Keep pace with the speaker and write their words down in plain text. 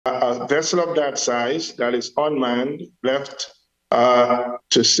vessel of that size that is unmanned, left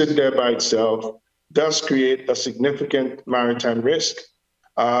to sit there by itself, does create a significant maritime risk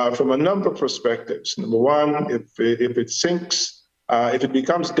from a number of perspectives. Number one, if it sinks, if it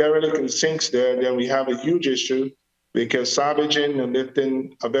becomes derelict and sinks there, then we have a huge issue because salvaging and lifting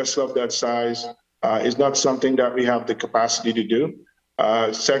a vessel of that size is not something that we have the capacity to do.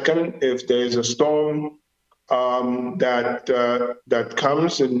 Second, if there is a storm that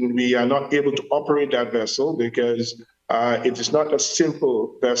comes and we are not able to operate that vessel because it is not a simple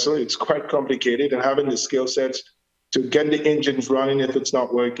vessel, it's quite complicated, and having the skill sets to get the engines running if it's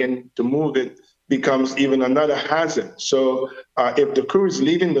not working, to move it, becomes even another hazard. So if the crew is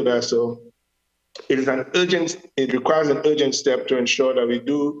leaving the vessel, it requires an urgent step to ensure that we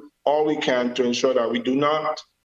do all we can to ensure that we do not